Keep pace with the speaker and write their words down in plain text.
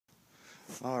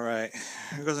Alright,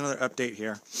 here goes another update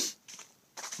here.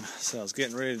 So I was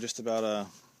getting ready to just about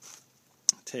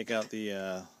take out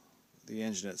the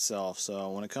engine itself. So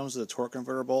when it comes to the torque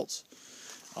converter bolts,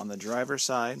 on the driver's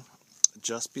side,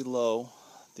 just below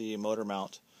the motor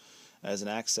mount, as an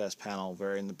access panel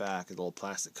buried in the back, a little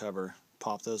plastic cover.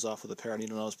 Pop those off with a pair of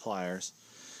needle nose pliers.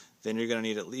 Then you're going to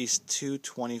need at least two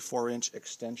 24-inch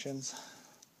extensions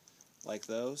like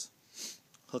those.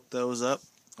 Hook those up,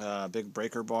 big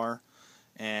breaker bar,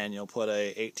 and you'll put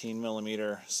a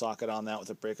 18mm socket on that with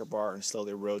a breaker bar and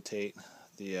slowly rotate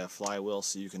the flywheel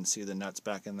so you can see the nuts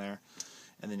back in there.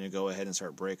 And then you go ahead and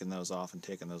start breaking those off and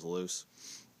taking those loose.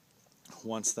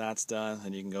 Once that's done,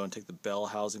 then you can go and take the bell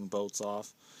housing bolts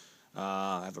off.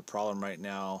 I have a problem right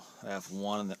now. I have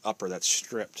one in the upper that's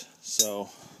stripped, so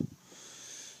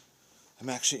I'm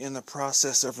actually in the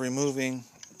process of removing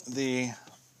the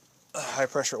high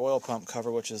pressure oil pump cover,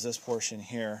 which is this portion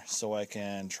here, so I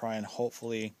can try and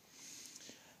hopefully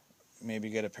maybe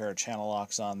get a pair of channel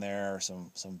locks on there, or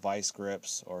some vice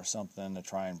grips or something to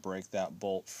try and break that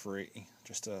bolt free,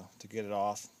 just to get it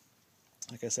off.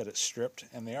 Like I said, it's stripped,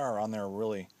 and they are on there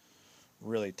really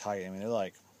tight. I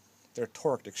mean, they're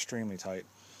torqued extremely tight.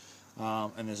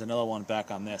 And there's another one back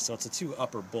on this, so it's the two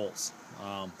upper bolts.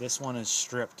 This one is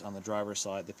stripped on the driver's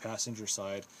side. The passenger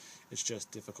side, it's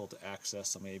just difficult to access,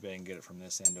 so maybe I can get it from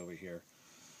this end over here.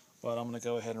 But I'm going to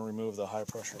go ahead and remove the high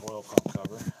pressure oil pump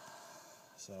cover.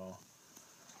 So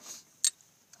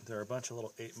there are a bunch of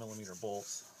little 8mm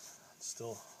bolts.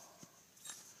 Still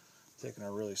taking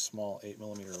a really small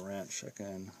 8mm wrench, I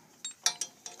can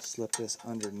slip this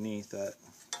underneath that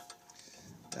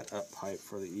up pipe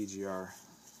for the EGR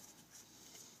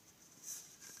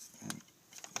and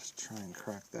just try and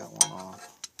crack that one off.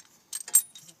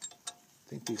 I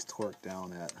think these torque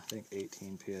down at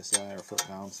 18 psi or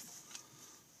foot-pounds.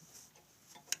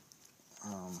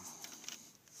 There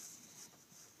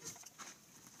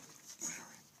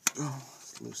we go.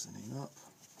 It's loosening up.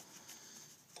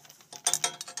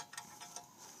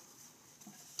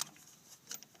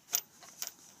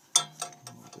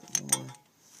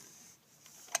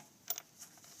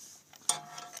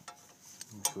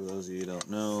 For those of you who don't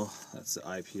know, that's the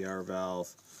Ipr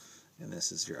valve, and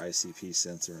this is your ICP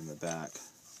sensor in the back.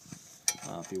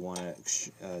 If you want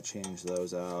to change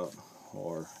those out,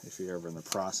 or if you're ever in the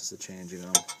process of changing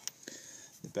them,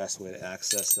 the best way to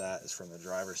access that is from the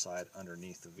driver's side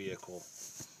underneath the vehicle.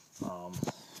 So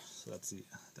that's the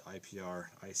Ipr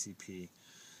ICP.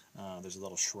 There's a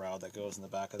little shroud that goes in the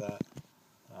back of that.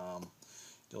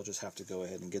 You'll just have to go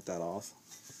ahead and get that off,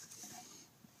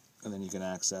 and then you can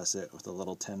access it with a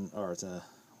little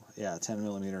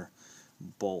 10mm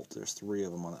bolt. There's 3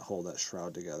 of them on that hold that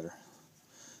shroud together.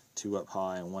 2 up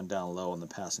high and 1 down low on the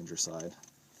passenger side.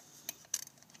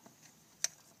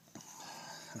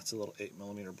 That's a little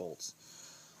 8mm bolts,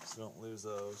 so don't lose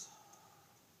those.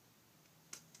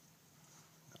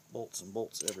 Got bolts and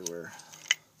bolts everywhere.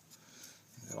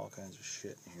 Got all kinds of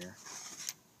shit in here.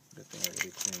 Good thing I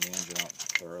already cleaned the engine out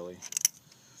thoroughly.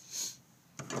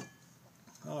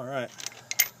 Alright,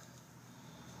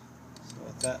 so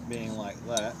with that being like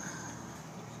that,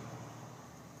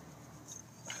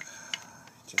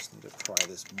 just need to pry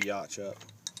this biatch up.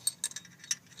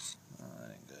 Oh,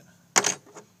 that ain't good.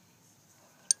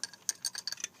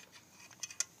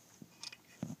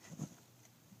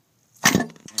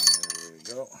 There we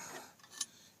go.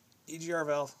 EGR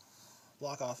valve,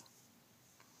 block off.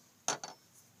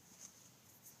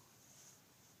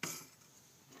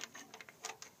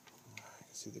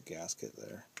 See the gasket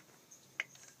there.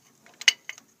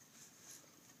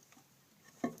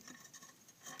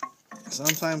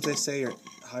 Sometimes they say your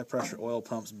high pressure oil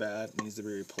pump's bad, needs to be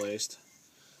replaced.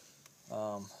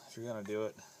 If you're going to do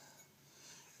it,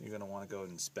 you're going to want to go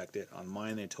and inspect it. On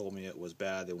mine, they told me it was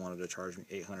bad. They wanted to charge me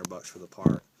 $800 for the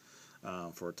part,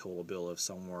 for a total bill of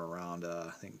somewhere around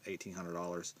I think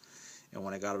 $1,800. And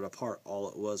when I got it apart, all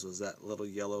it was that little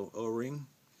yellow O-ring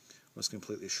was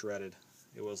completely shredded.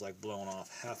 It was like blown off.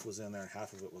 Half was in there and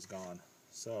half of it was gone.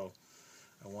 So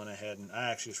I went ahead and I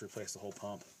actually just replaced the whole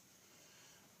pump.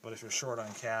 But if you're short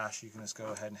on cash, you can just go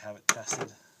ahead and have it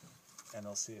tested, and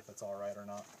they'll see if it's alright or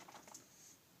not.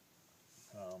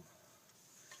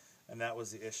 And that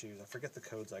was the issue. I forget the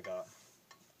codes I got.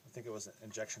 I think it was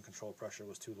injection control pressure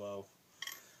was too low.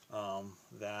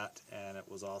 That, and it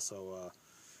was also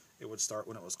it would start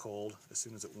when it was cold. As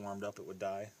soon as it warmed up, it would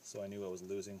die. So I knew I was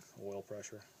losing oil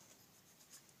pressure.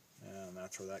 And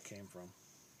that's where that came from.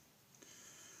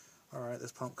 Alright,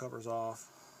 this pump cover's off.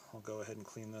 I'll go ahead and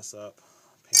clean this up,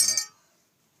 paint it,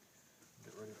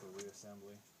 get ready for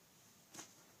reassembly.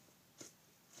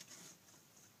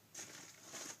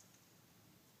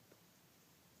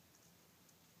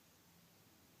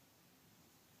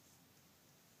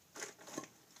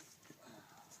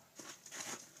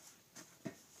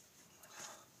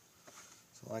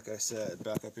 like I said,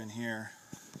 back up in here,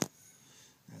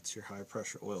 that's your high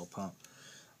pressure oil pump.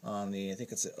 On the, I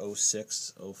think it's a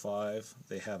 06, 05,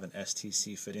 they have an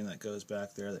STC fitting that goes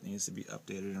back there that needs to be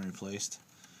updated and replaced.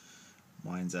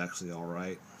 Mine's actually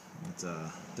alright. It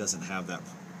doesn't have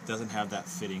that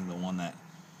fitting, the one that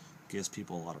gives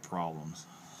people a lot of problems.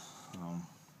 Alright,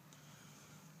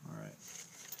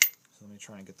 so let me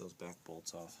try and get those back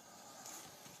bolts off.